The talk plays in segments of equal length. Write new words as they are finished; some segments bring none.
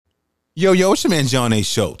Yo, it's your man John A.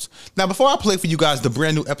 Schultz. Now, before I play for you guys the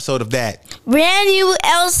brand new episode of that, brand new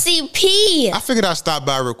LCP, I figured I'd stop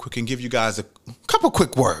by real quick and give you guys a couple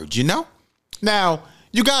quick words, you know? Now,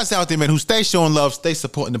 you guys out there, man, who stay showing love, stay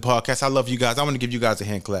supporting the podcast. I love you guys. I want to give you guys a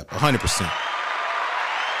hand clap, 100%.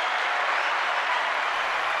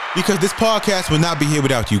 Because this podcast would not be here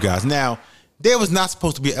without you guys. Now, there was not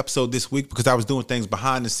supposed to be an episode this week because I was doing things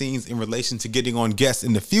behind the scenes in relation to getting on guests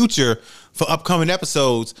in the future for upcoming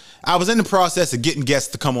episodes. I was in the process of getting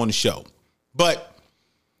guests to come on the show. But,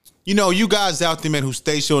 you know, you guys out there, man, who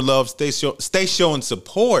stay showing love, stay showing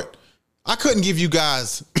support, I couldn't give you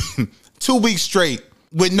guys 2 weeks straight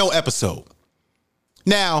with no episode.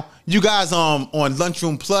 Now, you guys on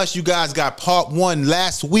Lunchroom Plus, you guys got part 1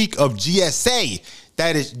 last week of GSA.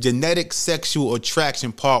 That is Genetic Sexual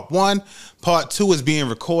Attraction Part 1. Part 2 is being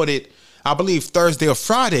recorded, I believe, Thursday or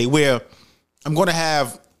Friday, where I'm going to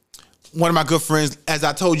have one of my good friends, as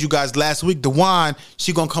I told you guys last week, DeWine,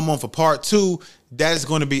 she's going to come on for Part 2. That is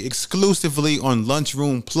going to be exclusively on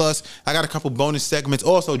Lunchroom Plus. I got a couple bonus segments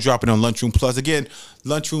also dropping on Lunchroom Plus. Again,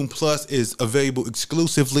 Lunchroom Plus is available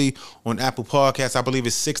exclusively on Apple Podcasts. I believe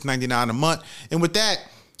it's $6.99 a month. And with that,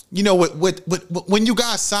 you know, when you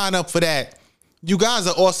guys sign up for that, you guys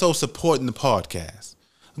are also supporting the podcast.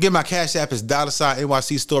 Again, my Cash App is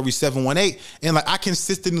 $NYC Story 718. And like I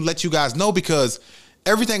consistently let you guys know because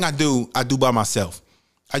everything I do by myself.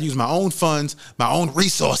 I use my own funds, my own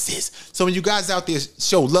resources. So when you guys out there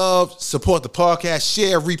show love, support the podcast,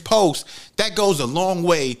 share, repost, that goes a long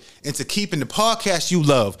way into keeping the podcast you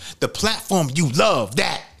love, the platform you love,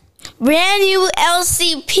 that brand new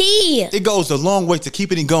LCP. It goes a long way to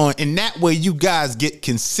keeping it going. And that way you guys get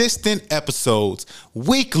consistent episodes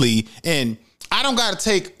weekly. And I don't got to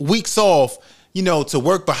take weeks off, you know, to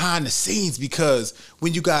work behind the scenes because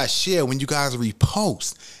when you guys share, when you guys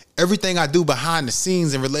repost, everything I do behind the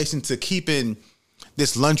scenes in relation to keeping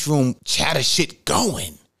this lunchroom chatter shit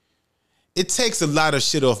going, it takes a lot of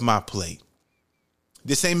shit off my plate.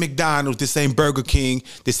 This ain't McDonald's. This ain't Burger King.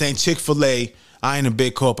 This ain't Chick-fil-A. I ain't a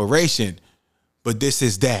big corporation, but this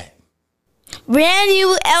is that. Brand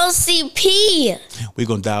new LCP. We're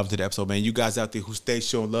going to dive into the episode, man. You guys out there who stay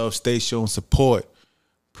showing love, stay showing support.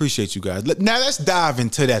 Appreciate you guys. Now let's dive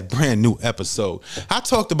into that brand new episode. I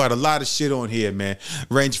talked about a lot of shit on here, man,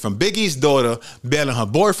 ranging from Biggie's daughter bailing her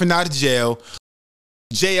boyfriend out of jail,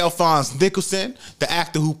 J. Alphonse Nicholson, the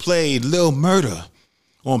actor who played Lil Murda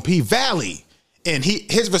on P-Valley. And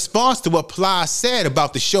his response to what Ply said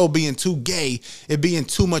about the show being too gay and being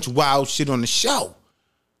too much wild shit on the show.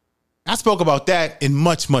 I spoke about that and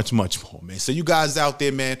much, much, much more, man. So you guys out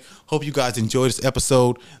there, man, hope you guys enjoy this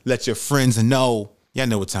episode. Let your friends know. Y'all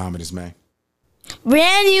know what time it is, man.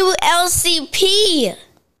 Brand new LCP.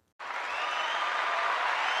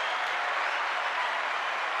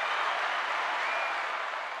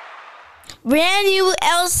 Brand new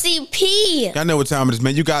LCP. Y'all know what time it is,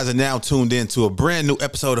 man. You guys are now tuned in to a brand new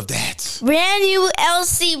episode of that. Brand new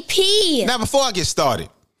LCP. Now, before I get started,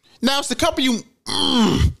 now it's a couple of you,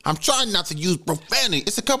 I'm trying not to use profanity.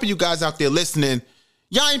 It's a couple of you guys out there listening.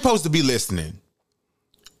 Y'all ain't supposed to be listening.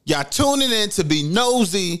 Y'all tuning in to be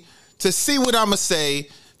nosy, to see what I'm going to say,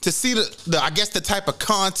 to see the I guess the type of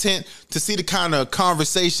content, to see the kind of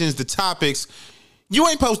conversations, the topics. You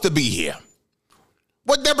ain't supposed to be here.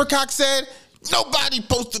 What Deborah Cox said, nobody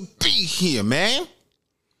supposed to be here, man.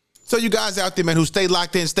 So you guys out there, man, who stay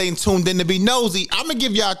locked in, staying tuned in to be nosy, I'm going to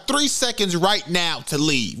give y'all 3 seconds right now to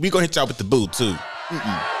leave. We're going to hit y'all with the boot, too.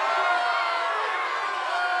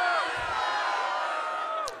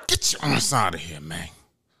 Get your ass out of here, man.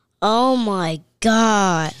 Oh, my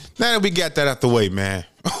God. Now that we got that out the way, man.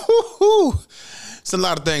 It's a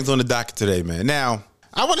lot of things on the docket today, man. Now,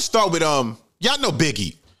 I want to start with, y'all know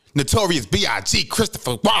Biggie. Notorious B.I.G.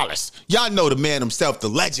 Christopher Wallace. Y'all know the man himself, the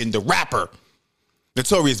legend, the rapper.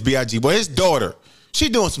 Notorious B.I.G. Well, his daughter, she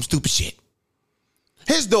doing some stupid shit.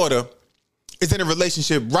 His daughter is in a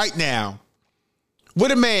relationship right now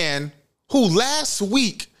with a man who last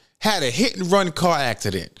week had a hit and run car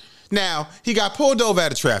accident. Now, he got pulled over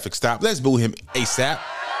at a traffic stop. Let's boo him ASAP.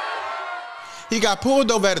 He got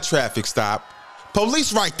pulled over at a traffic stop.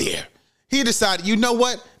 Police right there. He decided, you know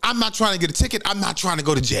what? I'm not trying to get a ticket. I'm not trying to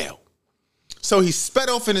go to jail. So he sped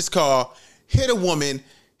off in his car, hit a woman,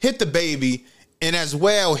 hit the baby, and as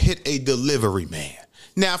well hit a delivery man.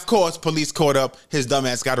 Now, of course, police caught up. His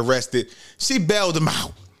dumbass got arrested. She bailed him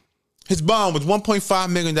out. His bond was $1.5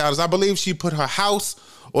 million. I believe she put her house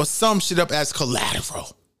or some shit up as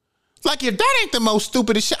collateral. Like, if that ain't the most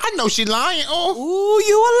stupidest shit, I know she lying. Oh, Ooh,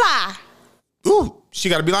 you a lie. Ooh, she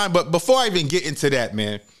got to be lying. But before I even get into that,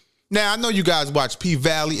 man, Now, I know you guys watch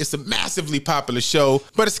P-Valley. It's a massively popular show,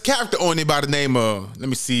 but it's a character on it by the name of, let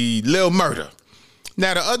me see, Lil Murda.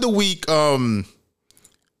 Now, the other week,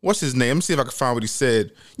 what's his name? Let me see if I can find what he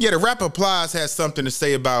said. Yeah, the rapper Plies has something to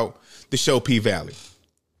say about the show P-Valley.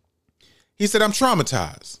 He said, I'm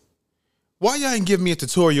traumatized. Why y'all ain't give me a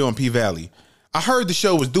tutorial on P-Valley? I heard the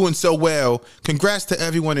show was doing so well. Congrats to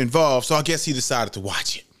everyone involved, so I guess he decided to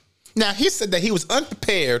watch it. Now, he said that he was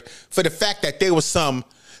unprepared for the fact that there was some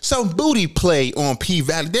booty play on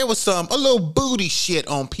P-Valley. There was a little booty shit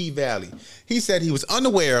on P-Valley. He said he was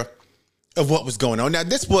unaware of what was going on. Now,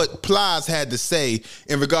 this is what Plies had to say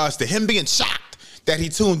in regards to him being shocked that he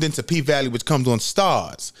tuned into P-Valley, which comes on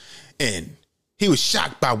Stars. And he was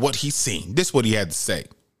shocked by what he seen. This is what he had to say.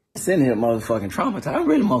 Sitting here motherfucking traumatized. I'm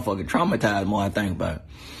really motherfucking traumatized more I think about it.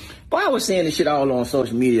 But I was seeing this shit all on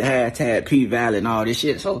social media, hashtag P-Valley and all this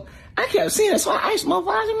shit. So I kept seeing it. So I asked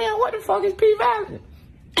motherfuckers, I said, man, what the fuck is P-Valley?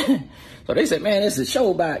 So they said, man, it's a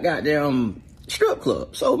show about goddamn strip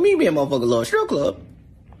club. So me being motherfucker love strip club,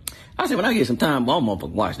 I said, when I get some time, I'm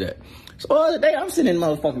motherfucker watch that. So the other day, I'm sitting in the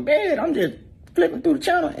motherfucking bed, I'm just flipping through the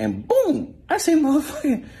channel, and boom, I see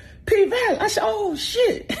motherfucking P-Valley. I said, oh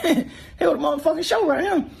shit, here was a motherfucking show right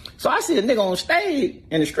here. So I see a nigga on stage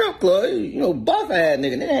in the strip club, you know, buff ass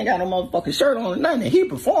nigga, they ain't got no motherfucking shirt on or nothing, and he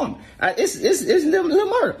performed. It's Lil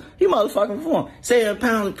Murda. He motherfucking performed. 7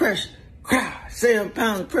 pounds of pressure. Crowd, 7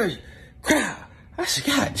 pounds of pressure, crowd. I said,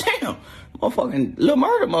 God damn, motherfucking Lil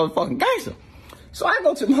Murda, motherfucking gangster. So I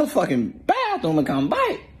go to the motherfucking bathroom and come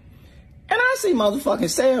back, and I see motherfucking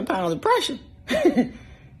 7 pounds of pressure. He in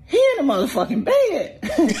the motherfucking bed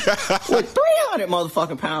with 300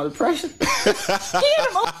 motherfucking pounds of pressure. He in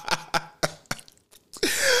the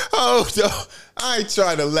Oh, no, I ain't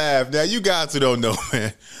trying to laugh. Now, you guys who don't know,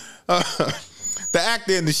 man. The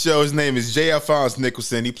actor in the show, his name is J. Alphonse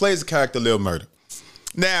Nicholson. He plays the character Lil Murda.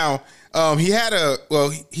 Now,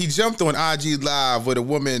 he jumped on IG Live with a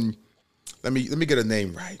woman. Let me get her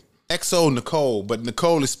name right. XO Nicole, but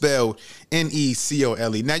Nicole is spelled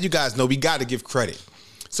Necole. Now, you guys know we got to give credit.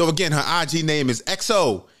 So, again, her IG name is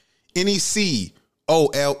XO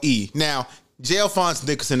Necole. Now, J. Alphonse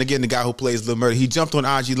Nicholson, again, the guy who plays Lil Murda, he jumped on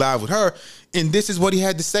IG Live with her, and this is what he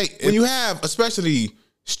had to say. When you have, especially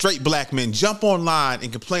straight black men, jump online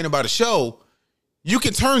and complain about a show, you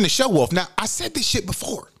can turn the show off. Now, I said this shit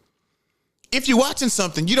before. If you're watching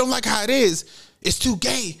something, you don't like how it is, it's too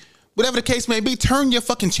gay, whatever the case may be, turn your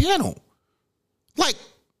fucking channel. Like,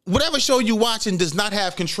 whatever show you watching does not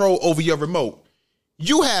have control over your remote.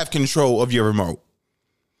 You have control of your remote.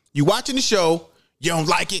 You watching the show, you don't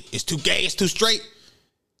like it, it's too gay, it's too straight,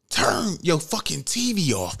 turn your fucking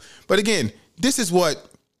TV off. But again, this is what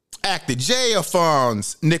actor J.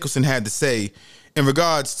 Alphonse Nicholson had to say in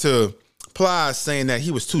regards to Plies saying that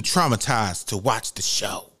he was too traumatized to watch the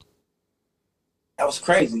show. That was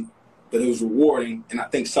crazy, but it was rewarding, and I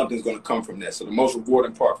think something's going to come from that. So the most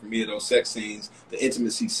rewarding part for me of those sex scenes, the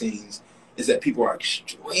intimacy scenes, is that people are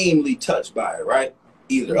extremely touched by it, right?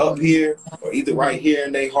 Either up here or either right here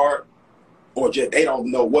in their heart, or just they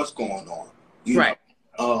don't know what's going on. You right.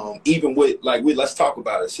 know? Even with, like, let's talk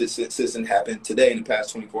about it. Since it happened today in the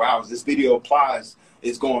past 24 hours, this video Plies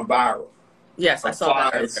is going viral. Yes, I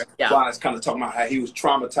saw that. Yeah. Plies kind of talking about how he was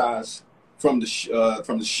traumatized from the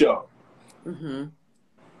show. Mm-hmm. And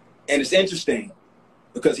it's interesting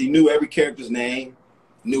because he knew every character's name,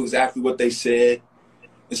 knew exactly what they said.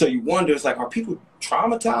 And so you wonder, it's like, are people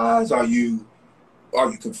traumatized? Are you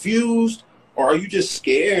confused? Or are you just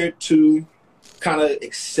scared to kind of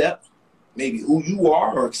accept maybe who you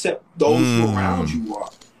are or accept those who around you are?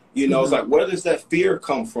 You know, it's like, where does that fear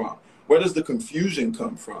come from? Where does the confusion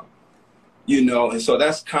come from? You know, and so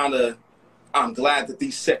that's kind of, I'm glad that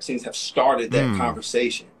these sex scenes have started that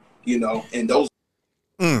conversation, you know, and those.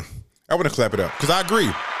 I want to clap it up because I agree.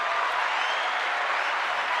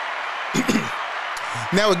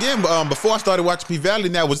 Now, again, before I started watching P-Valley,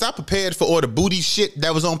 now, was I prepared for all the booty shit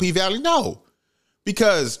that was on P-Valley? No.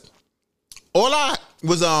 Because all I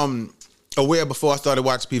was aware before I started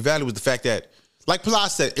watching P-Valley was the fact that, like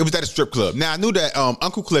Plies said, it was at a strip club. Now, I knew that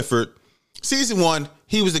Uncle Clifford, season 1,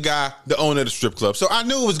 he was the owner of the strip club. So I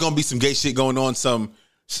knew it was going to be some gay shit going on, some,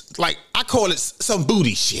 like, I call it some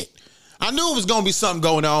booty shit. I knew it was going to be something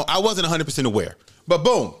going on. I wasn't 100% aware. But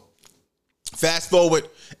boom, fast forward,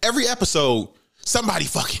 every episode, somebody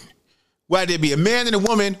fucking. Whether it be a man and a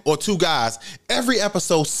woman or two guys, every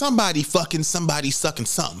episode, somebody fucking, somebody sucking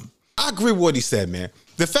something. I agree with what he said, man.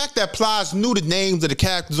 The fact that Plies knew the names of the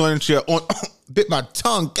characters on the show, bit my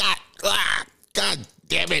tongue, God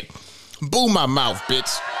damn it. Boom my mouth,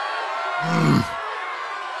 bitch.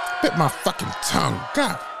 Bit my fucking tongue,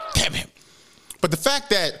 God damn it. But the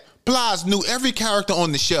fact that Plies knew every character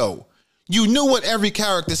on the show. You knew what every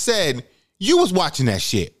character said. You was watching that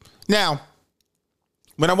shit. Now,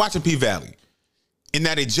 when I'm watching P-Valley, and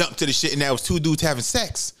now they jump to the shit and that was two dudes having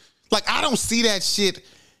sex. Like, I don't see that shit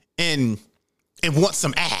and want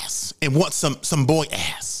some ass and want some boy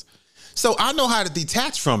ass. So I know how to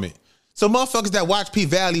detach from it. So motherfuckers that watch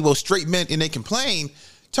P-Valley, well, straight men, and they complain,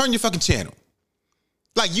 turn your fucking channel.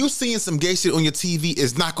 Like, you seeing some gay shit on your TV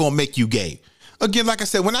is not gonna make you gay. Again, like I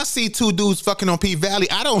said, when I see two dudes fucking on P-Valley,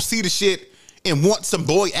 I don't see the shit and want some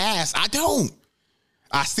boy ass. I don't.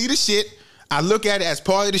 I see the shit. I look at it as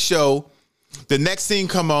part of the show. The next scene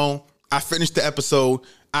come on. I finish the episode.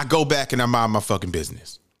 I go back and I mind my fucking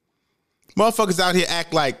business. Motherfuckers out here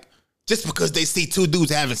act like just because they see two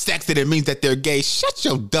dudes having sex that it means that they're gay. Shut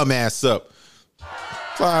your dumb ass up.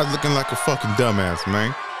 Fly's looking like a fucking dumbass,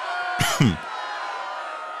 man.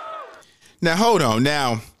 Now, hold on.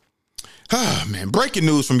 Now, man, breaking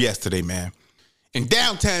news from yesterday, man. In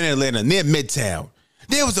downtown Atlanta, near Midtown,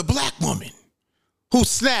 there was a black woman who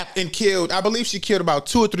snapped and killed, I believe she killed about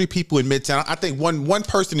 2 or 3 people in Midtown. I think one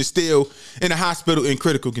person is still in a hospital in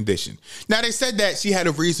critical condition. Now, they said that she had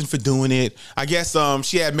a reason for doing it. I guess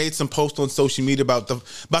she had made some posts on social media about the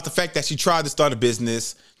fact that she tried to start a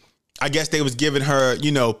business. I guess they was giving her,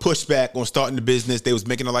 pushback on starting the business. They was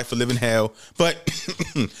making her life a living hell. But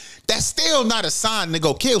that's still not a sign to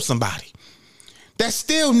go kill somebody. That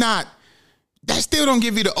still don't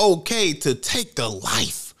give you the okay to take the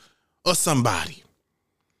life of somebody.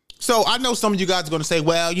 So I know some of you guys are going to say,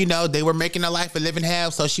 well, they were making her life a living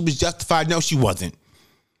hell, so she was justified. No, she wasn't.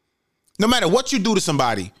 No matter what you do to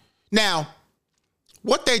somebody. Now,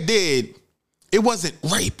 what they did, it wasn't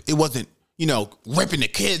rape. It wasn't, raping the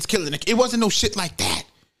kids, killing the kids. It wasn't no shit like that.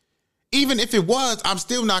 Even if it was, I'm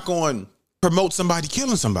still not going to promote somebody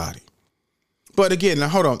killing somebody. But again, now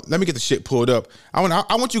hold on. Let me get the shit pulled up. I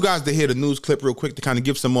want you guys to hear the news clip real quick to kind of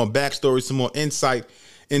give some more backstory, some more insight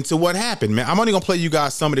into what happened, man. I'm only gonna play you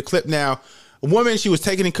guys some of the clip now. A woman, she was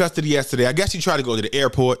taken in custody yesterday. I guess she tried to go to the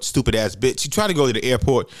airport, stupid ass bitch. She tried to go to the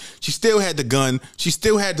airport. She still had the gun. She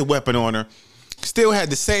still had the weapon on her. Still had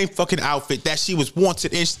the same fucking outfit that she was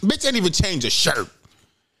wanted in. Bitch didn't even change her shirt.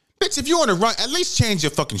 Bitch, if you want to run, at least change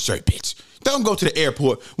your fucking shirt, bitch. Don't go to the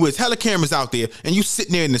airport with hella cameras out there and you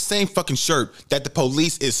sitting there in the same fucking shirt that the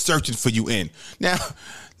police is searching for you in. Now,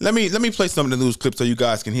 let me play some of the news clips so you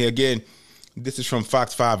guys can hear again. This is from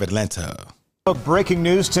Fox 5 Atlanta. Breaking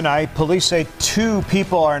news tonight. Police say 2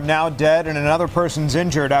 people are now dead and another person's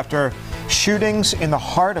injured after shootings in the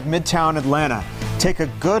heart of Midtown Atlanta. Take a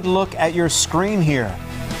good look at your screen here.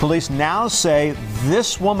 Police now say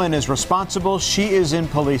this woman is responsible. She is in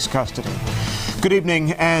police custody. Good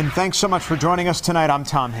evening, and thanks so much for joining us tonight. I'm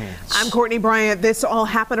Tom Haynes. I'm Courtney Bryant. This all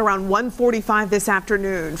happened around 1:45 this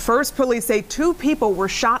afternoon. First, police say 2 people were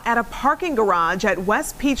shot at a parking garage at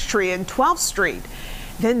West Peachtree and 12th Street.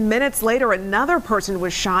 Then minutes later, another person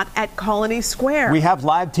was shot at Colony Square. We have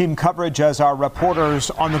live team coverage as our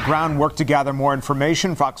reporters on the ground work to gather more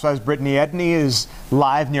information. Fox 5's Brittany Edney is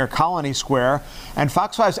live near Colony Square. And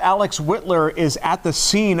Fox 5's Alex Whitler is at the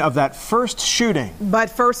scene of that first shooting.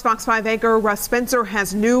 But first, Fox 5 anchor Russ Spencer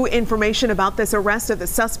has new information about this arrest of the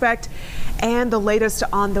suspect and the latest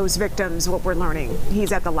on those victims, what we're learning.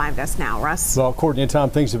 He's at the live desk now. Russ? Well, Courtney and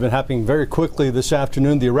Tom, things have been happening very quickly this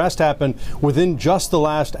afternoon. The arrest happened within just the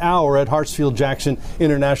last hour at Hartsfield-Jackson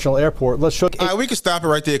International Airport. Let's show. All right, we can stop it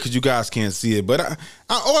right there because you guys can't see it. But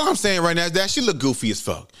all I'm saying right now is that she look goofy as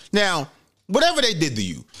fuck. Now, whatever they did to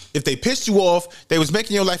you, if they pissed you off, they was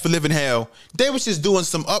making your life a living hell, they was just doing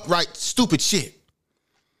some upright stupid shit.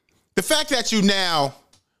 The fact that you now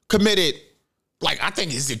committed, like, I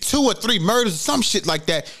think, is it 2 or 3 murders or some shit like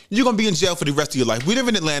that, you're going to be in jail for the rest of your life. We live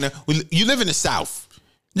in Atlanta. You live in the South.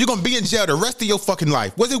 You're going to be in jail the rest of your fucking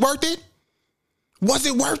life. Was it worth it? Was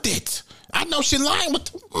it worth it? I know she lying.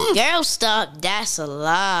 Girl, stop. That's a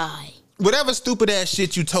lie. Whatever stupid ass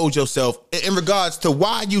shit you told yourself in regards to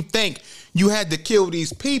why you think you had to kill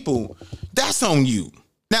these people, that's on you.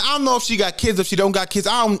 Now, I don't know if she got kids, if she don't got kids.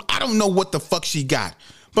 I don't know what the fuck she got.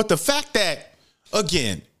 But the fact that,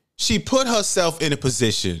 again, she put herself in a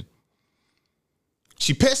position,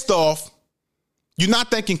 she pissed off, you're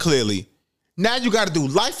not thinking clearly. Now you got to do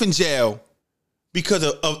life in jail because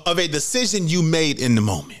of a decision you made in the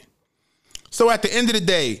moment. So at the end of the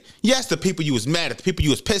day, yes, the people you was mad at, the people you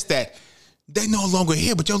was pissed at, they no longer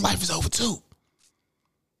here, but your life is over too.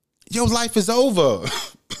 Your life is over.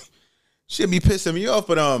 Shit be pissing me off,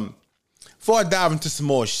 but before I dive into some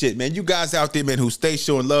more shit, man, you guys out there, man, who stay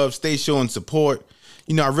showing love, stay showing support,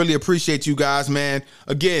 I really appreciate you guys, man.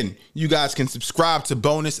 Again, you guys can subscribe to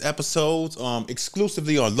bonus episodes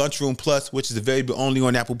exclusively on Lunchroom Plus, which is available only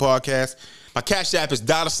on Apple Podcasts. My Cash App is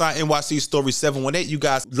 $NYC Story 718. You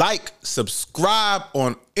guys like, subscribe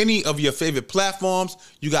on any of your favorite platforms.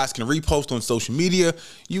 You guys can repost on social media.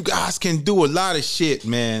 You guys can do a lot of shit,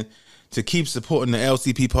 man, to keep supporting the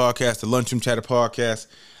LCP podcast, the Lunchroom Chatter podcast.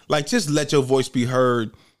 Like, just let your voice be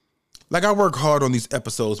heard. Like, I work hard on these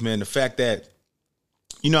episodes, man. The fact that,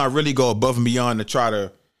 I really go above and beyond to try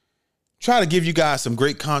to give you guys some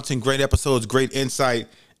great content, great episodes, great insight.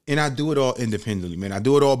 And I do it all independently, man. I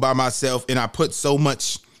do it all by myself, and I put so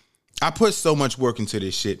much work into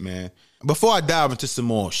this shit, man. Before I dive into some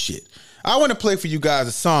more shit, I want to play for you guys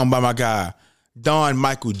a song by my guy, Don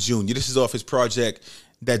Michael Jr. This is off his project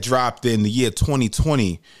that dropped in the year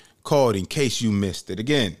 2020 called In Case You Missed It.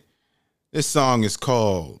 Again, this song is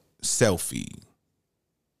called Selfie.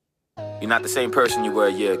 You're not the same person you were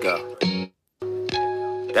a year ago.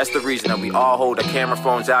 That's the reason that we all hold our camera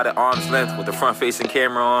phones out at arm's length with the front-facing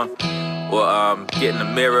camera on, or get in the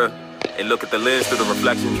mirror and look at the lens through the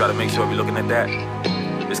reflection, try to make sure we're looking at that.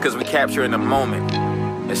 It's because we capture in the moment.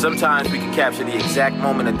 And sometimes we can capture the exact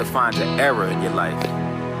moment that defines an era in your life.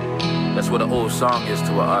 That's what an old song is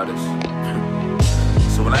to an artist.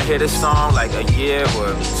 So when I hear this song like a year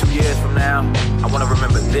or 2 years from now, I want to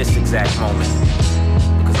remember this exact moment,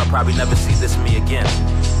 because I'll probably never see this me again.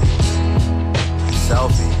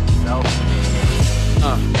 Selfie.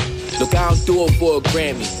 Look, I don't do it for a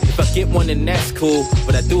Grammy. If I get one, then that's cool,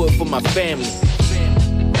 but I do it for my family.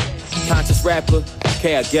 Conscious rapper,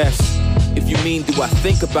 okay, I guess. If you mean, do I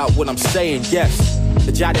think about what I'm saying? Yes.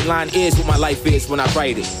 The jotted line is what my life is when I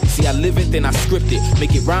write it. See, I live it, then I script it.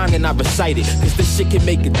 Make it rhyme, then I recite it. Cause this shit can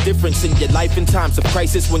make a difference in your life in times of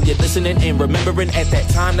crisis. When you're listening and remembering at that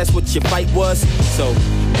time, that's what your fight was. So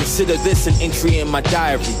consider this an entry in my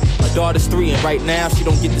diary. My daughter's 3 and right now she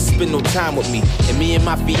don't get to spend no time with me. And me and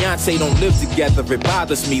my fiance don't live together, it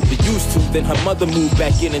bothers me. We used to, then her mother moved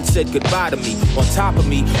back in and said goodbye to me. On top of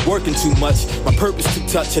me, working too much, my purpose to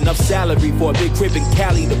touch enough salary for a big crib in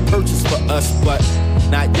Cali to purchase for us. But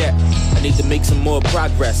not yet, I need to make some more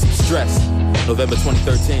progress. I'm stressed. November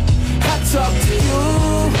 2013. I talk to you.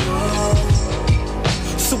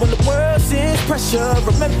 So when the world sends pressure,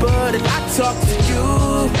 remember that I talk to you.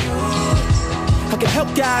 I can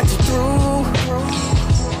help guide you through.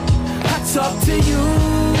 I talk to you,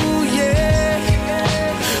 yeah.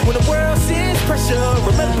 When the world sends pressure,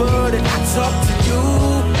 remember that I talk to you.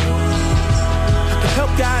 I can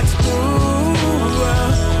help guide you through.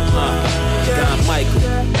 Don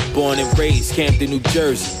Michael, born and raised Camden, New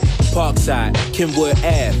Jersey. Parkside, Kenwood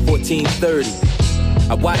Ave, 1430.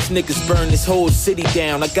 I watch niggas burn this whole city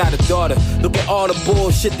down. I got a daughter, look at all the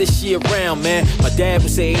bullshit this shit around, man. My dad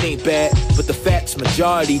would say it ain't bad, but the facts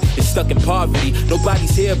majority is stuck in poverty.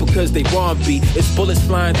 Nobody's here because they want to be. It's bullets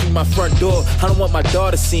flying through my front door. I don't want my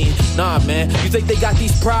daughter seen. Nah, man, you think they got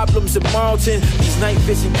these problems in Marlton? These night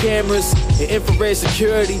vision cameras and infrared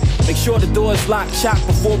security. Make sure the door's locked, chock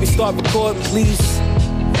before we start recording, please.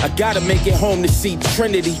 I gotta make it home to see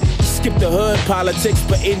Trinity. Skip the hood politics,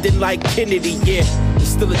 but ending like Kennedy, yeah. There's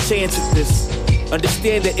still a chance at this.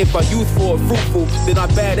 Understand that if our youthful or fruitful, then our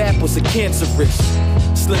bad apples are cancerous.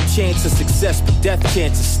 Slim chance of success, but death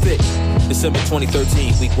chances stick. December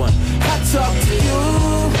 2013, week 1. I talk to you.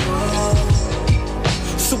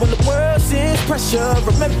 So when the world sends pressure,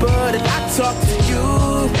 remember that I talk to you.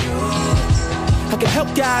 I can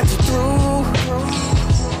help guide you through.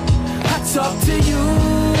 I talk to you,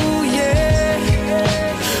 yeah.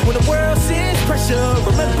 When the world sends pressure,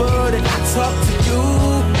 remember that I talk to you.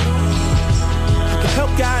 I can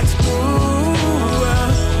help guide you through.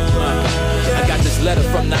 I got this letter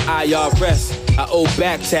from the IRS. I owe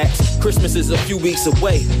back tax. Christmas is a few weeks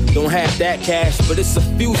away. Don't have that cash, but it's a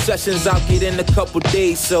few sessions I'll get in a couple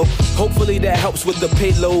days. So hopefully that helps with the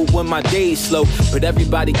payload when my day's slow. But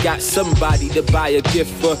everybody got somebody to buy a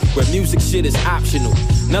gift for, where music shit is optional.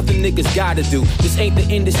 Nothing niggas gotta do. This ain't the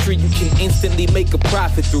industry you can instantly make a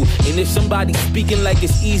profit through. And if somebody's speaking like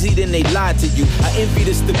it's easy, then they lied to you. I envy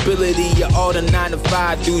the stability of all the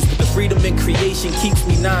 9-to-5 dudes, but the freedom in creation keeps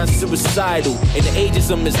me non-suicidal. And the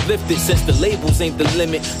ageism is lifted since the labels ain't the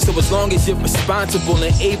limit. So as long as you're responsible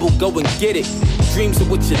and able, go and get it. Dreams are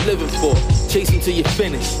what you're living for. Chase them till you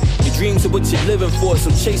finish. Your dreams are what you're living for, so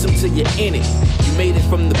chase them till you're in it. You made it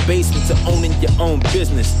from the basement to owning your own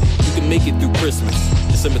business. You can make it through Christmas.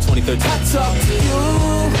 December 2013. I talk to you.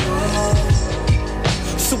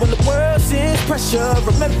 So when the world sends pressure,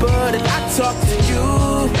 remember that I talk to you.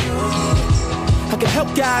 I can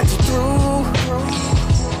help guide you through.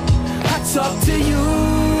 I talk to you,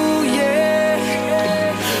 yeah.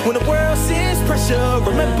 When the world sends pressure,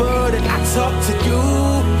 remember that I talk to you.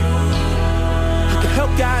 I can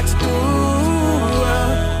help guide you through.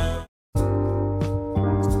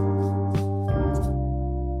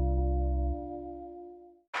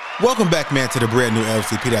 Welcome back, man, to the brand new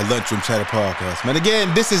LCP, that Lunchroom Chatter podcast. Man,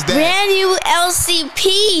 again, this is that Brand new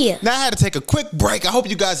LCP. Now I had to take a quick break. I hope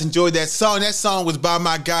you guys enjoyed that song. That song was by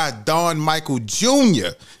my guy, Don Michael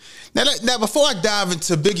Jr. Now, before I dive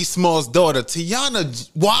into Biggie Smalls' daughter, Tiana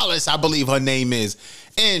Wallace, I believe her name is,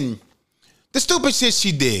 and the stupid shit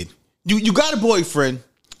she did. You got a boyfriend,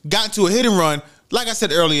 got into a hit and run, like I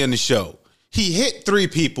said earlier in the show. He hit 3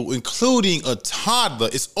 people, including a toddler.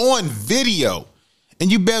 It's on video. And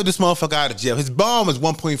you bailed this motherfucker out of jail. His bond was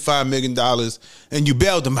 $1.5 million, and you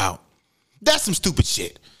bailed him out. That's some stupid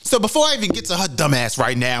shit. So before I even get to her dumb ass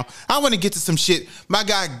right now, I want to get to some shit. My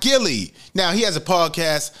guy, Gilly. Now, he has a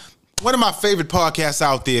podcast, one of my favorite podcasts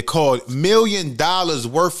out there, called $1 Million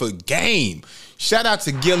Worth of Game. Shout out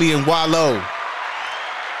to Gilly and Wallow.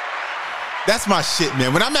 That's my shit,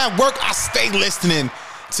 man. When I'm at work, I stay listening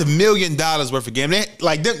to $1 Million Worth of Game.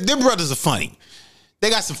 Them brothers are funny. They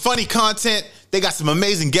got some funny content. They got some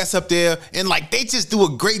amazing guests up there. And they just do a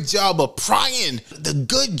great job of prying the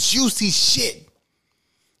good, juicy shit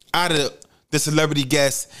out of the celebrity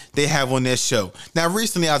guests they have on their show. Now,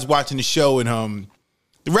 recently I was watching the show, and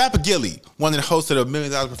the rapper Gilly, one of the hosts of the $1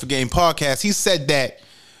 Million Worth of Game podcast, he said that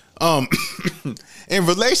in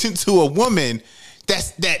relation to a woman,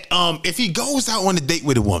 that if he goes out on a date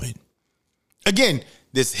with a woman, again,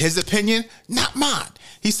 this is his opinion, not mine.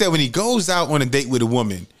 He said when he goes out on a date with a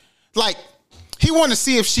woman, he want to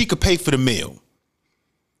see if she could pay for the meal.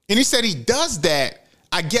 And he said he does that,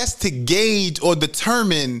 I guess, to gauge or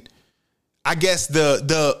determine, I guess,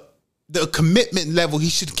 the commitment level he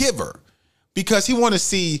should give her. Because he want to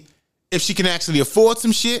see if she can actually afford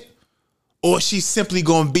some shit, or she's simply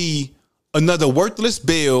going to be another worthless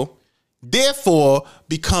bill, therefore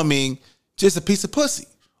becoming just a piece of pussy.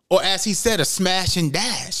 Or as he said, a smash and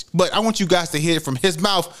dash. But I want you guys to hear it from his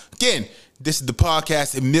mouth. Again, this is the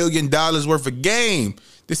podcast, $1 Million Worth of Game.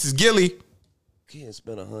 This is Gilly. You can't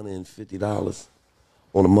spend $150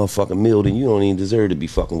 on a motherfucking meal, then you don't even deserve to be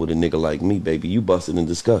fucking with a nigga like me, baby. You busted and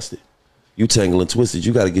disgusted. You tangled and twisted.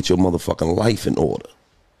 You got to get your motherfucking life in order.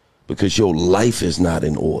 Because your life is not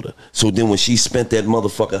in order. So then when she spent that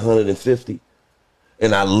motherfucking $150,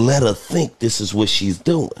 and I let her think this is what she's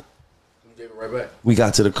doing. Right back. We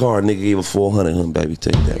got to the car, nigga gave her $400, baby.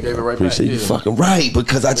 Take that. You gave it right Appreciate back. You fucking right,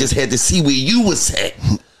 because I just had to see where you was at.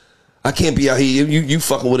 I can't be out here. You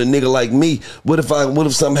fucking with a nigga like me. What if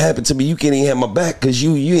something happened to me? You can't even have my back because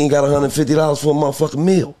you ain't got $150 for a motherfucking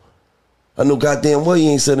meal. I know goddamn well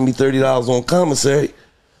you ain't sending me $30 on commissary.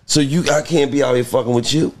 So I can't be out here fucking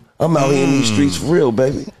with you. I'm out here in these streets for real,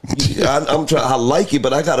 baby. I like it,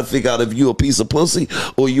 but I gotta figure out if you a piece of pussy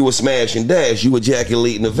or you a smash and dash. You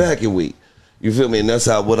ejaculating evacuate. You feel me? And that's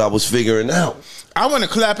what I was figuring out. I want to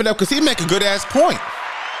clap it up because he make a good ass point.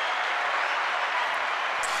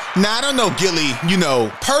 Now, I don't know Gilly,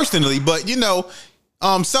 personally, but he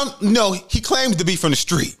claims to be from the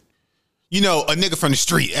street. A nigga from the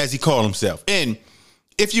street, as he called himself. And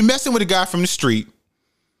if you're messing with a guy from the street,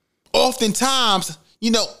 oftentimes,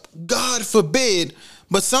 God forbid,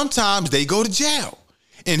 but sometimes they go to jail.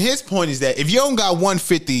 And his point is that if you don't got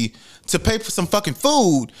 $150 to pay for some fucking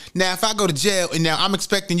food, now if I go to jail and now I'm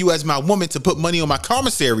expecting you as my woman to put money on my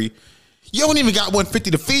commissary, you don't even got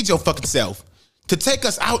 $150 to feed your fucking self, to take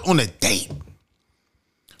us out on a date.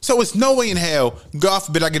 So it's no way in hell, God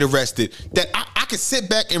forbid I get arrested, that I can sit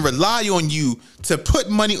back and rely on you to put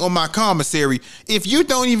money on my commissary if you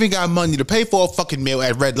don't even got money to pay for a fucking meal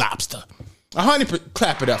at Red Lobster. 100%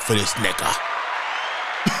 clap it up for this nigga.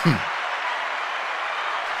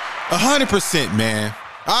 100%, man.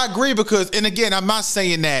 I agree because, and again, I'm not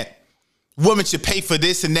saying that women should pay for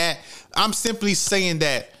this and that. I'm simply saying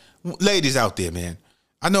that, ladies out there, man,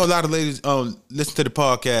 I know a lot of ladies listen to the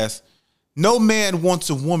podcast. No man wants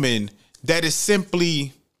a woman that is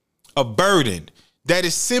simply a burden, that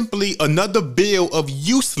is simply another bill of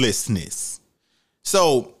uselessness.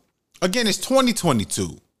 So, again, it's 2022.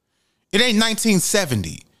 It ain't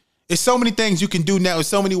 1970. There's so many things you can do now. There's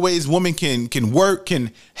so many ways women can work,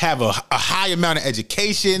 can have a high amount of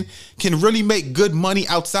education, can really make good money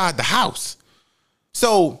outside the house.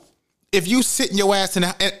 So if you sit in your ass, and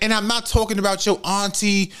I'm not talking about your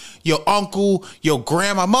auntie, your uncle, your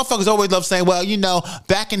grandma. Motherfuckers always love saying, well,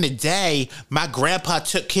 back in the day, my grandpa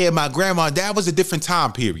took care of my grandma. That was a different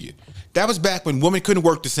time period. That was back when women couldn't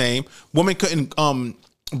work the same. Women couldn't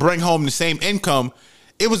bring home the same income.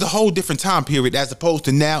 it was a whole different time period as opposed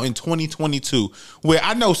to now in 2022, where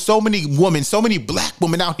I know so many black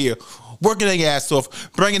women out here working their ass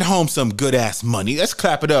off, bringing home some good ass money. Let's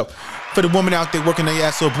clap it up for the woman out there working their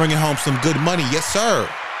ass off, bringing home some good money. Yes, sir.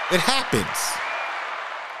 It happens.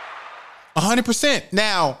 100%.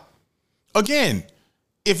 Now, again,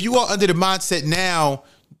 if you are under the mindset now,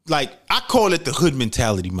 like I call it the hood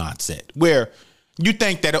mentality mindset, where you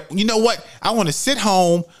think that, you know what, I want to sit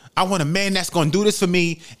home. I want a man that's going to do this for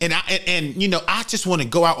me. And I just want to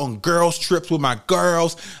go out on girls trips with my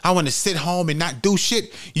girls. I want to sit home and not do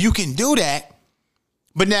shit. You can do that.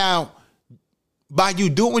 But now, by you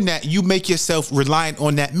doing that, you make yourself reliant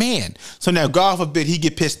on that man. So now, God forbid, he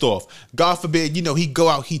get pissed off. God forbid, he go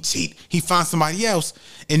out, he cheat, he finds somebody else.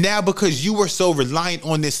 And now because you were so reliant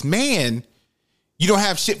on this man, you don't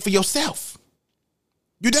have shit for yourself.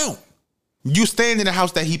 You don't. You stand in the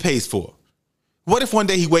house that he pays for. What if one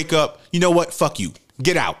day he wake up, you know what, fuck you,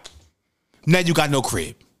 get out. Now you got no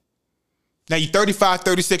crib. Now you're 35,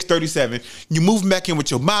 36, 37. You moving back in with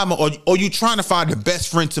your mama, or you trying to find the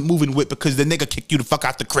best friend to move in with because the nigga kicked you the fuck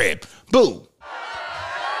out the crib. Boom.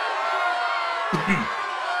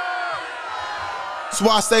 That's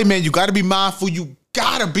why I say, man, you got to be mindful. You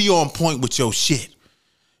got to be on point with your shit.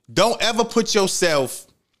 Don't ever put yourself,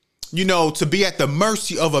 to be at the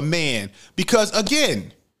mercy of a man. Because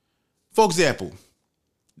again, for example,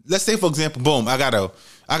 let's say, boom, I got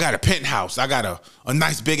a penthouse. I got a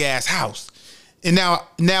nice big ass house. And now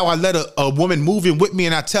I let a woman move in with me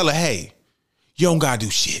and I tell her, hey, you don't got to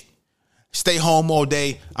do shit. Stay home all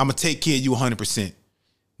day. I'm going to take care of you 100%.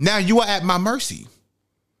 Now you are at my mercy.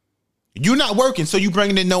 You're not working, so you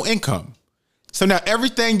bringing in no income. So now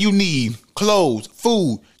everything you need, clothes,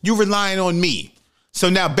 food, you relying on me. So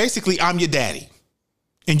now basically I'm your daddy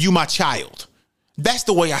and you my child. That's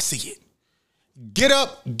the way I see it. Get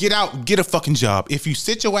up, get out, get a fucking job. If you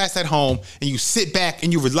sit your ass at home and you sit back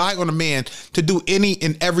and you rely on a man to do any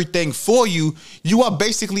and everything for you, you are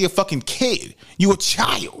basically a fucking kid. You a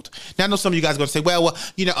child. Now I know some of you guys are gonna say, well,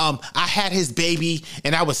 I had his baby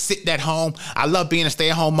and I was sitting at home. I love being a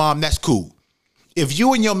stay-at-home mom. That's cool. If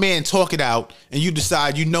you and your man talk it out and you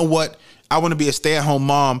decide, you know what, I want to be a stay-at-home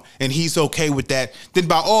mom and he's okay with that, then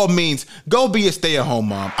by all means, go be a stay-at-home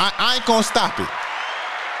mom. I ain't gonna stop it.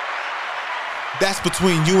 That's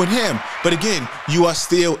between you and him. But again, you are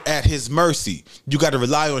still at his mercy. You got to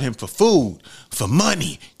rely on him for food, for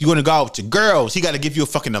money. You want to go out with your girls. He got to give you a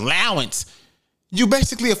fucking allowance. You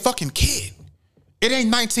basically a fucking kid. It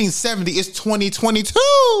ain't 1970. It's 2022.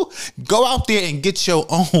 Go out there and get your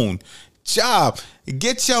own job.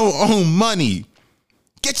 Get your own money.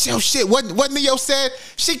 Get your shit. What Neo said?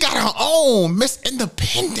 She got her own. Miss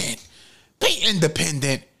Independent. Be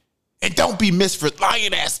independent. And don't be Miss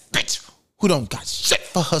Reliant ass bitch who don't got shit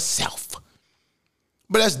for herself.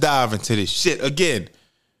 But let's dive into this shit. Again,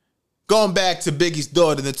 going back to Biggie's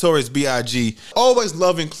daughter, Notorious B.I.G. Always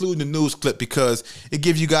love including the news clip because it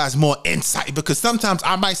gives you guys more insight. Because sometimes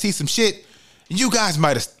I might see some shit, you guys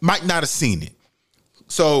might not have seen it.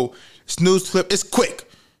 So this news clip is quick,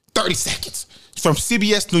 30 seconds. It's from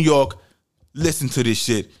CBS New York. Listen to this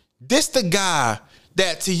shit. This the guy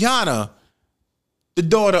that Tiana, the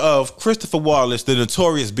daughter of Christopher Wallace, the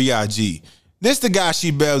Notorious B.I.G. This the guy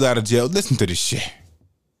she bailed out of jail. Listen to this shit.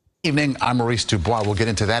 Evening, I'm Maurice Dubois. We'll get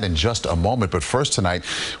into that in just a moment. But first tonight,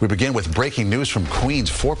 we begin with breaking news from Queens.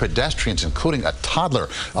 4 pedestrians, including a toddler,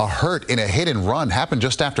 are hurt in a hit and run. Happened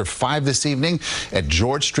just after 5 this evening at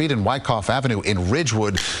George Street and Wyckoff Avenue in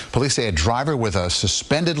Ridgewood. Police say a driver with a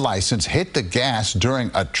suspended license hit the gas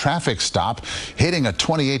during a traffic stop, hitting a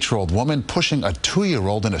 28-year-old woman, pushing a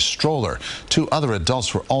 2-year-old in a stroller. 2 other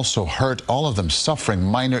adults were also hurt, all of them suffering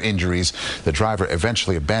minor injuries. The driver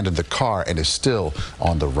eventually abandoned the car and is still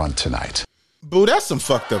on the run tonight. Boo, that's some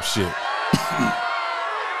fucked up shit.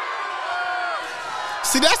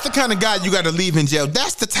 See, that's the kind of guy you got to leave in jail.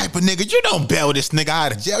 That's the type of nigga, you don't bail this nigga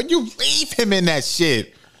out of jail. You leave him in that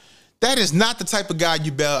shit. That is not the type of guy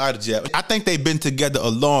you bail out of jail. I think they've been together a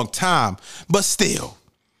long time, but still.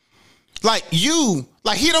 He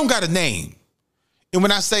don't got a name. And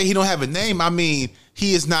when I say he don't have a name, I mean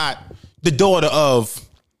he is not the daughter of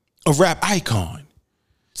a rap icon.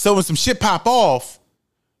 So when some shit pop off,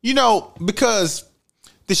 because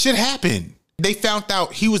the shit happened. They found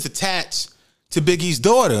out he was attached to Biggie's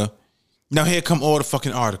daughter. Now here come all the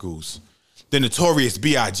fucking articles. The Notorious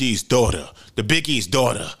B.I.G.'s daughter, the Biggie's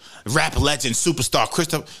daughter, rap legend, superstar,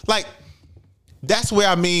 Christopher. That's where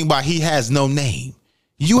I mean by he has no name.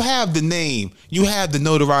 You have the name. You have the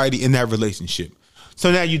notoriety in that relationship.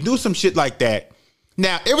 So now you do some shit like that.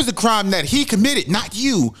 Now, it was a crime that he committed, not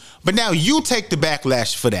you. But now you take the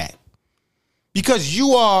backlash for that. Because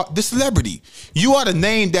you are the celebrity. You are the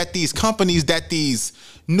name that these companies, that these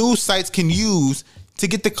news sites can use to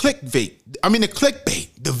get the clickbait. The clickbait,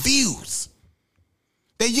 the views.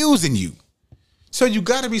 They're using you. So you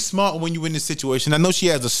got to be smart when you're in this situation. I know she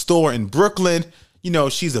has a store in Brooklyn. You know,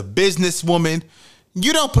 she's a businesswoman.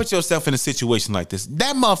 You don't put yourself in a situation like this.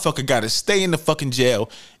 That motherfucker got to stay in the fucking jail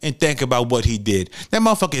and think about what he did. That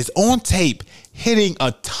motherfucker is on tape hitting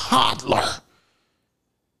a toddler.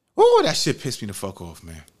 Ooh, that shit pissed me the fuck off,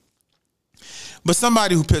 man. But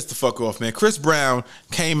somebody who pissed the fuck off, man. Chris Brown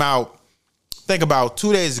came out, I think about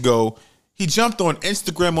 2 days ago. He jumped on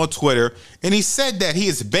Instagram or Twitter, and he said that he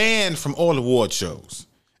is banned from all award shows,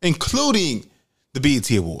 including the BET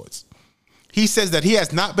Awards. He says that he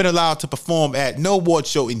has not been allowed to perform at no award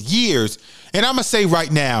show in years. And I'm going to say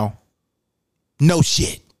right now, no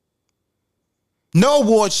shit. No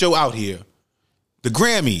award show out here. The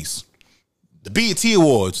Grammys, the BET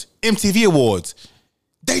Awards, MTV Awards,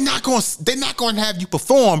 they're not going to have you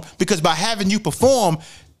perform, because by having you perform,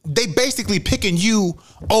 they basically picking you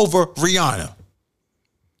over Rihanna.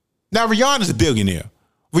 Now, Rihanna's a billionaire.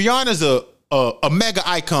 Rihanna's a mega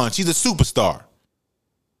icon. She's a superstar.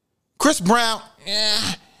 Chris Brown,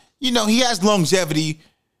 he has longevity,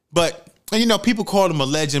 but, people call him a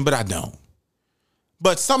legend, but I don't.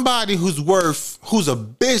 But somebody who's a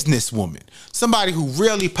businesswoman, somebody who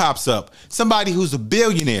really pops up, somebody who's a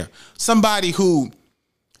billionaire, somebody who,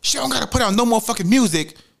 she don't got to put out no more fucking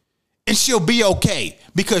music and she'll be okay,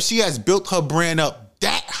 because she has built her brand up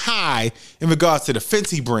that high in regards to the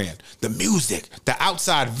Fenty brand, the music, the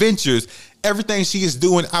outside ventures, everything she is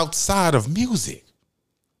doing outside of music.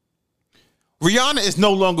 Rihanna is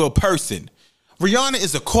no longer a person. Rihanna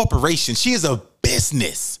is a corporation. She is a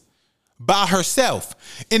business by herself.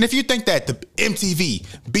 And if you think that the MTV,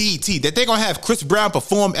 BET, that they're going to have Chris Brown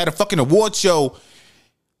perform at a fucking award show,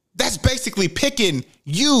 that's basically picking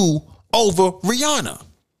you over Rihanna.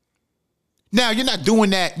 Now, you're not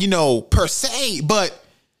doing that, per se, but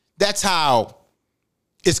that's how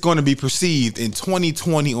it's going to be perceived in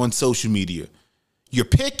 2020 on social media. You're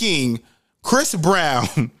picking Chris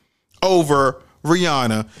Brown over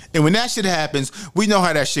Rihanna. And when that shit happens, we know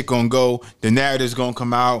how that shit gonna go. The narrative's gonna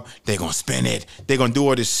come out. They're gonna spin it. They're gonna do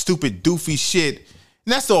all this stupid, doofy shit.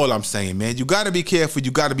 And that's all I'm saying, man. You gotta be careful. You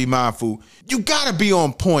gotta be mindful. You gotta be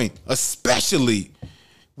on point, especially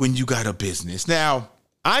when you got a business. Now,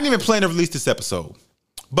 I ain't even planning to release this episode,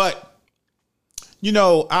 but,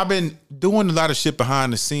 I've been doing a lot of shit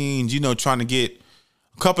behind the scenes, trying to get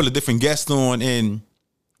a couple of different guests on, and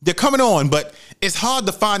they're coming on, but it's hard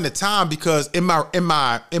to find the time, because in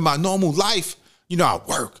my normal life, I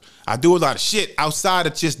work. I do a lot of shit outside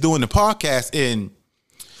of just doing the podcast. And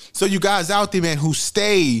so you guys out there, man, who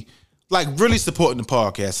stay really supporting the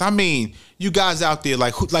podcast. I mean, you guys out there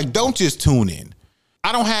don't just tune in.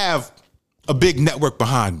 I don't have a big network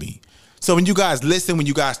behind me. So when you guys listen, when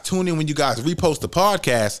you guys tune in, when you guys repost the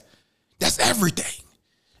podcast, that's everything.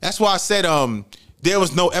 That's why I said there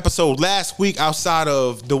was no episode last week outside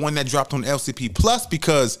of the one that dropped on LCP Plus,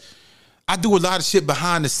 because I do a lot of shit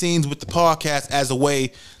behind the scenes with the podcast as a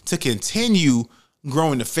way to continue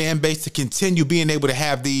growing the fan base, to continue being able to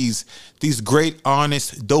have these great,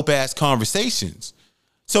 honest, dope-ass conversations.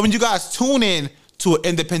 So when you guys tune in to an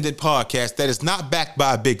independent podcast that is not backed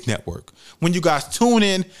by a big network, when you guys tune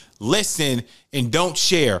in, listen, and don't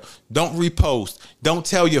share, don't repost, don't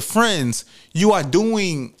tell your friends, you are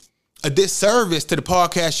doing a disservice to the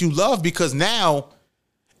podcast you love, because now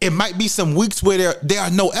it might be some weeks where there are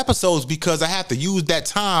no episodes, because I have to use that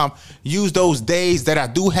time, use those days that I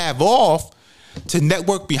do have off to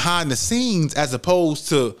network behind the scenes, as opposed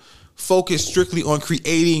to focus strictly on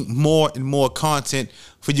creating more and more content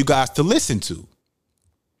for you guys to listen to.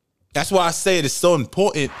 That's why I say it is so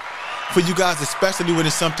important for you guys, especially when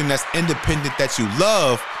it's something that's independent that you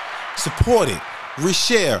love. Support it,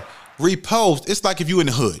 reshare, repost. It's like if you're in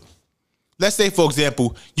the hood. Let's say, for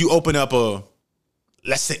example, you open up a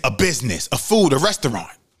business, a food, a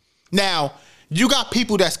restaurant. Now, you got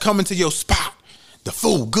people that's coming to your spot. The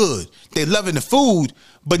food good. They loving the food,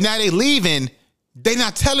 but now they leaving. They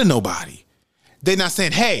not telling nobody. They not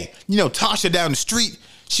saying, hey, Tasha down the street,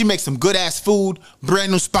 she makes some good ass food,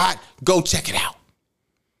 brand new spot, go check it out.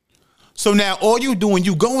 So now all you doing,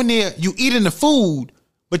 you go in there, you eating the food,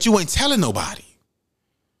 but you ain't telling nobody.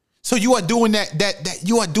 So you are doing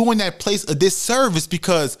that place a disservice,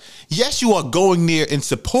 because yes, you are going there and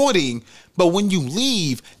supporting, but when you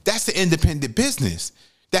leave, that's an independent business.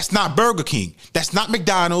 That's not Burger King. That's not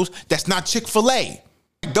McDonald's. That's not Chick-fil-A.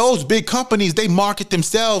 Those big companies, they market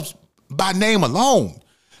themselves by name alone.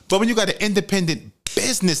 But when you got an independent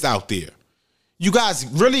business out there, you guys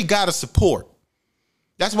really got to support.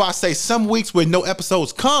 That's why I say some weeks where no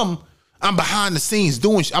episodes come, I'm behind the scenes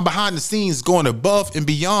I'm behind the scenes going above and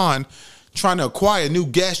beyond, trying to acquire new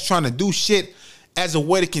guests, trying to do shit as a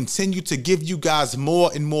way to continue to give you guys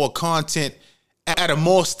more and more content at a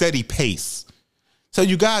more steady pace. So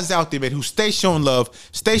you guys out there, man, who stay showing love,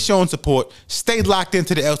 stay showing support, stay locked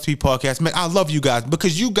into the LCP podcast, man, I love you guys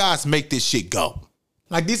because you guys make this shit go.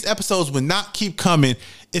 Like, these episodes would not keep coming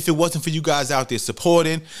if it wasn't for you guys out there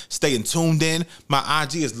supporting, staying tuned in. My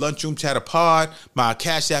IG is Lunchroom Chatter Pod. My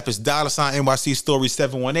Cash App is $NYC Story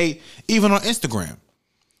 718. Even on Instagram.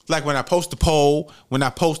 Like, when I post a poll, when I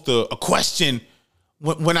post a question,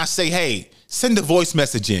 when I say, hey, send a voice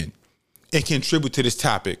message in and contribute to this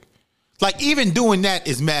topic. Like, even doing that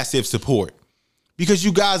is massive support because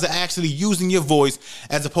you guys are actually using your voice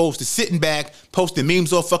as opposed to sitting back, posting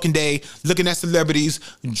memes all fucking day, looking at celebrities,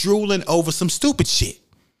 drooling over some stupid shit.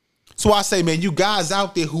 So I say, man, you guys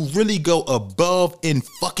out there who really go above and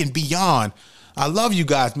fucking beyond, I love you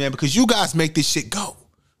guys, man, because you guys make this shit go.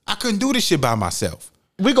 I couldn't do this shit by myself.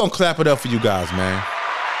 We're going to clap it up for you guys, man.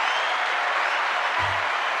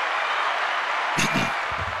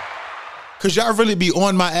 Because y'all really be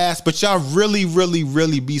on my ass, but y'all really, really,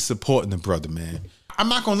 really be supporting the brother, man. I'm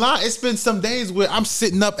not going to lie. It's been some days where I'm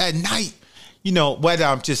sitting up at night, you know, whether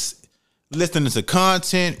I'm just listening to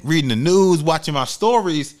content, reading the news, watching my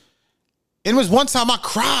stories. And it was one time I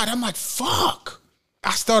cried. I'm like, fuck.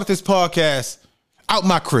 I started this podcast out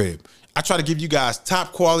my crib. I try to give you guys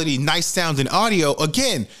top quality, nice sounds and audio.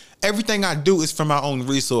 Again, everything I do is from my own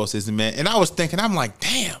resources, man. And I was thinking, I'm like,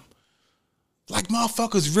 damn. Like,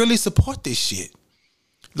 motherfuckers really support this shit.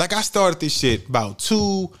 Like, I started this shit about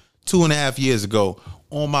 2.5 years ago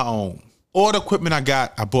on my own. All the equipment I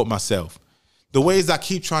got, I bought myself. The ways I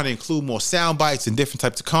keep trying to include more sound bites and different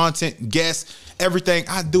types of content, guests, everything,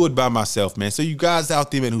 I do it by myself, man. So you guys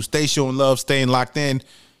out there, man, who stay showing love, staying locked in,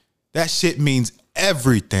 that shit means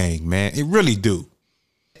everything, man. It really do.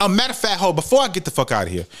 A matter of fact, before I get the fuck out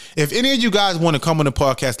of here, if any of you guys want to come on the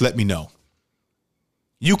podcast, let me know.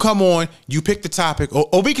 You come on, you pick the topic,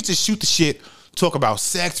 or we could just shoot the shit, talk about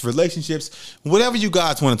sex, relationships, whatever you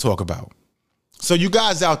guys want to talk about. So you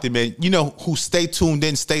guys out there, man, you know, who stay tuned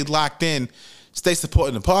in, stay locked in, stay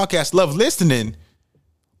supporting the podcast, love listening.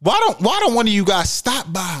 Why don't one of you guys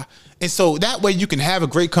stop by? And so that way you can have a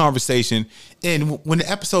great conversation. And when the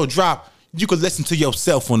episode drop, you can listen to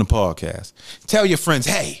yourself on the podcast. Tell your friends,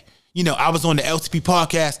 hey, you know, I was on the LCP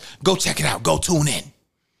podcast. Go check it out. Go tune in.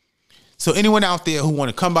 So anyone out there who want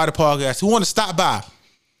to come by the podcast, who want to stop by,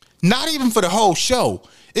 not even for the whole show,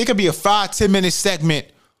 it could be a 5-10 minute segment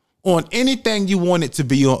on anything you want it to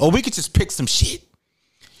be on, or we could just pick some shit.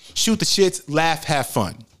 Shoot the shits, laugh, have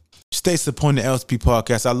fun. Stay supporting the LCP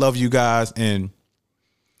podcast. I love you guys, and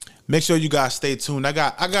make sure you guys stay tuned. I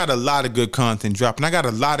got a lot of good content dropping. I got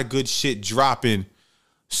a lot of good shit dropping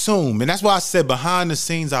soon. And that's why I said behind the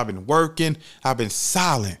scenes, I've been working, I've been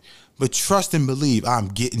silent. But trust and believe, I'm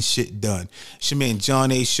getting shit done. It's your man,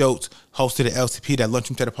 John A. Schultz, host of the LCP, that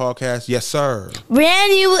Lunchroom Chatter podcast. Yes, sir.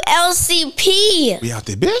 Brand new LCP. We out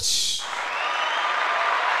there, bitch.